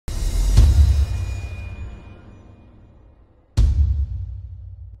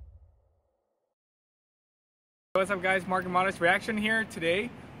What's up guys, Mark and Modest Reaction here. Today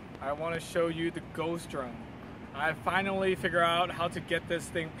I want to show you the Ghost drone. I finally figured out how to get this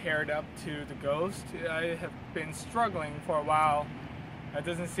thing paired up to the Ghost. I have been struggling for a while. It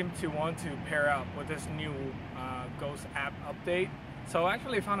doesn't seem to want to pair up with this new Ghost app update. So I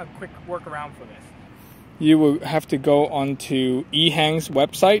actually found a quick workaround for this. You will have to go onto Ehang's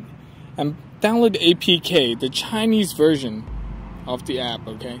website and download the APK, the Chinese version of the app,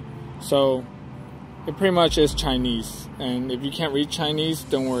 okay? So it pretty much is Chinese, and if you can't read Chinese,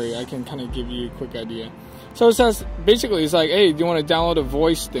 don't worry, I can kind of give you a quick idea. So it says, basically it's like, hey, do you want to download a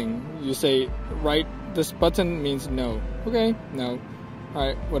voice thing? You say, right, this button means no. Okay, no.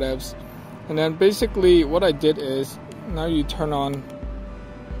 Alright, whatevs. And then basically what I did is, now you turn on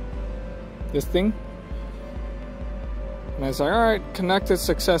this thing, and it's like, alright, connected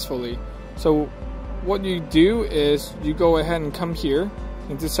successfully. So what you do is, you go ahead and come here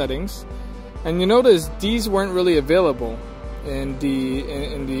into settings, and you notice these weren't really available in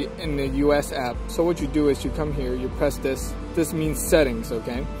the US app. So what you do is you come here, you press this. This means settings,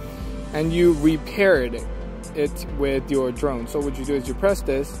 okay? And you repair it with your drone. So what you do is you press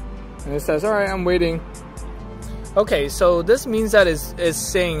this, and it says, all right, I'm waiting. Okay, so this means that it's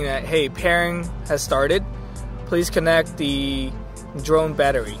saying that, hey, pairing has started. Please connect the drone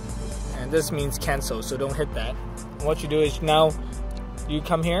battery. And this means cancel, so don't hit that. And what you do is now you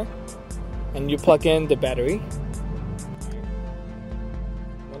come here and you plug in the battery.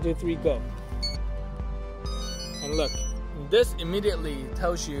 1, 2, 3, go. And look, this immediately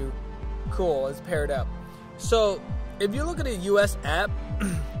tells you, cool, it's paired up. So if you look at the US app,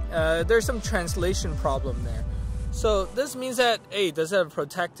 there's some translation problem there. So this means that, hey, does it have a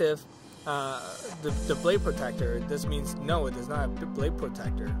protective, the blade protector? This means no, it does not have the blade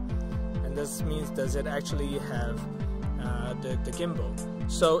protector. And this means, does it actually have the gimbal?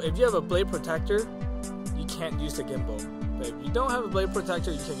 So if you have a blade protector, you can't use the gimbal. But if you don't have a blade protector,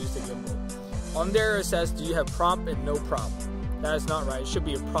 you can use the gimbal. On there it says, do you have prop and no prop? That is not right. It should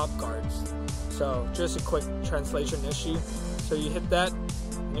be a prop guards. So just a quick translation issue. So you hit that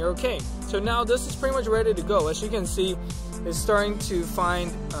and you're okay. So now this is pretty much ready to go. As you can see, it's starting to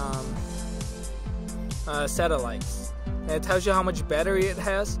find satellites. And it tells you how much battery it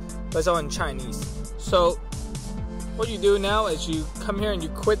has, but it's all in Chinese. So what you do now is you come here and you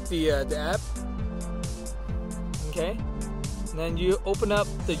quit the app, okay? And then you open up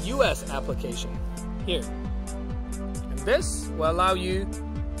the US application here. And this will allow you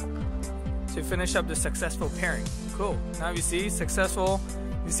to finish up the successful pairing. Cool. Now you see successful.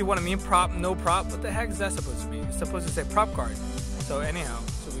 You see what I mean? Prop, no prop. What the heck is that supposed to be? It's supposed to say prop guard. So anyhow,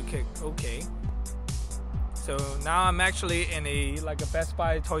 so we click OK. So now I'm actually in a Best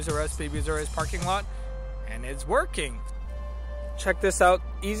Buy, Toys R Us, Babies R Us parking lot, and it's working. Check this out.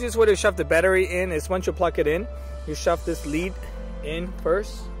 Easiest way to shove the battery in is once you plug it in, you shove this lead in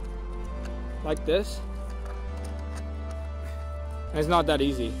first, like this. And it's not that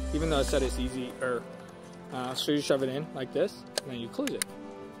easy, even though I said it's easier. So you shove it in like this, and then you close it.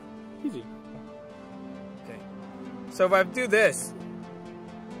 Easy. Okay. So if I do this,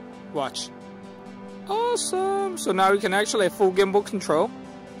 watch. Awesome! So now we can actually have full gimbal control.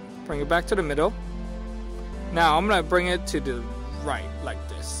 Bring it back to the middle. Now I'm gonna bring it to the right, like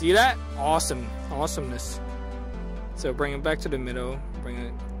this. See that? Awesome. Awesomeness. So bring it back to the middle. Bring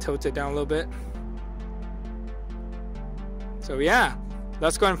it, tilt it down a little bit. So yeah,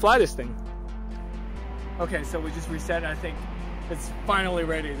 let's go and fly this thing. Okay, so we just reset. I think it's finally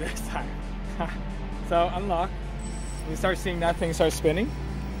ready this time. So unlock. You start seeing that thing start spinning.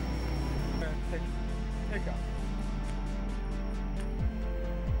 Take off.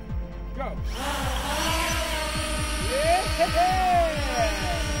 Go. Yeah!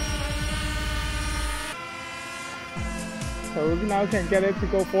 So we now can get it to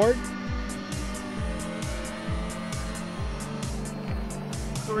go forward.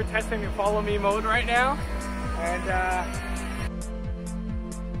 So we're testing the follow me mode right now, and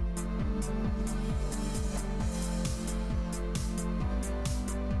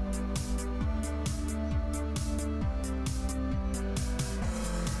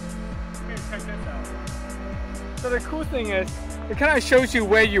check this out. So the cool thing is, it kind of shows you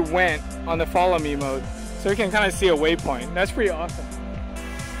where you went on the follow me mode, so you can kind of see a waypoint. That's pretty awesome.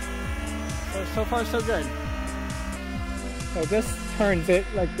 So far so good. So this turns it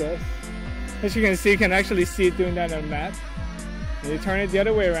like this. As you can see, you can actually see it doing that on the map. And you turn it the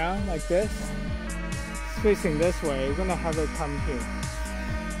other way around like this. It's facing this way. You're gonna have it come here.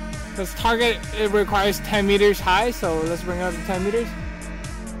 This target, it requires 10 meters high, so let's bring it up to 10 meters.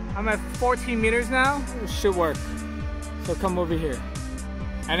 I'm at 14 meters now. It should work. So come over here.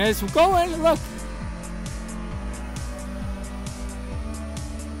 And it's going, look.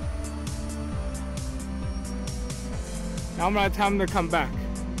 Now I'm gonna tell him to come back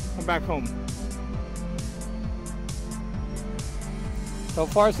home. So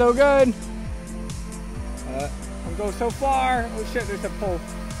far so good. I'm going so far. Oh shit, there's a pole.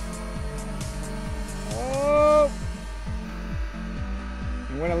 Oh!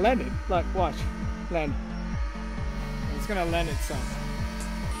 I'm gonna land it. Look, watch. Land. It's gonna land itself.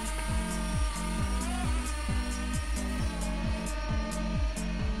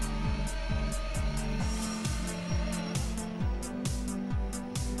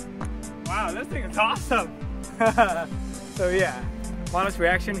 Wow, this thing is awesome! So yeah, modest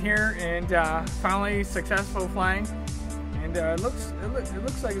reaction here, and finally successful flying. And it looks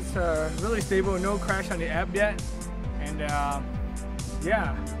like it's really stable, no crash on the app yet. And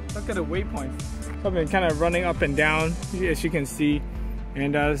yeah, look at the waypoints. So I've been kind of running up and down, as you can see,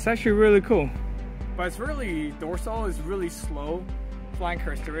 and it's actually really cool. But it's really, dorsal is really slow flying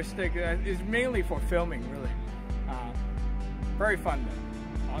characteristic. It's mainly for filming, really. Very fun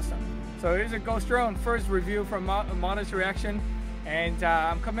though, awesome. So here's a Ghost drone, first review from Modest Reaction, and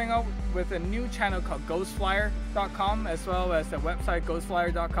I'm coming up with a new channel called ghostflyer.com, as well as the website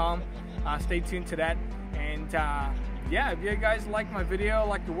ghostflyer.com. Stay tuned to that. And yeah, if you guys like my video,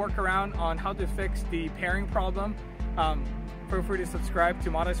 like the workaround on how to fix the pairing problem, feel free to subscribe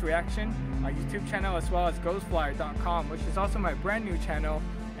to Modest Reaction, my YouTube channel, as well as ghostflyer.com, which is also my brand new channel.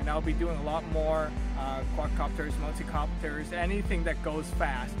 And I'll be doing a lot more quadcopters, multicopters, anything that goes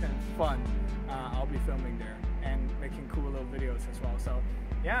fast and fun. I'll be filming there and making cool little videos as well. So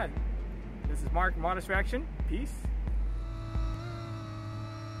yeah, this is Mark, Modest Reaction. Peace.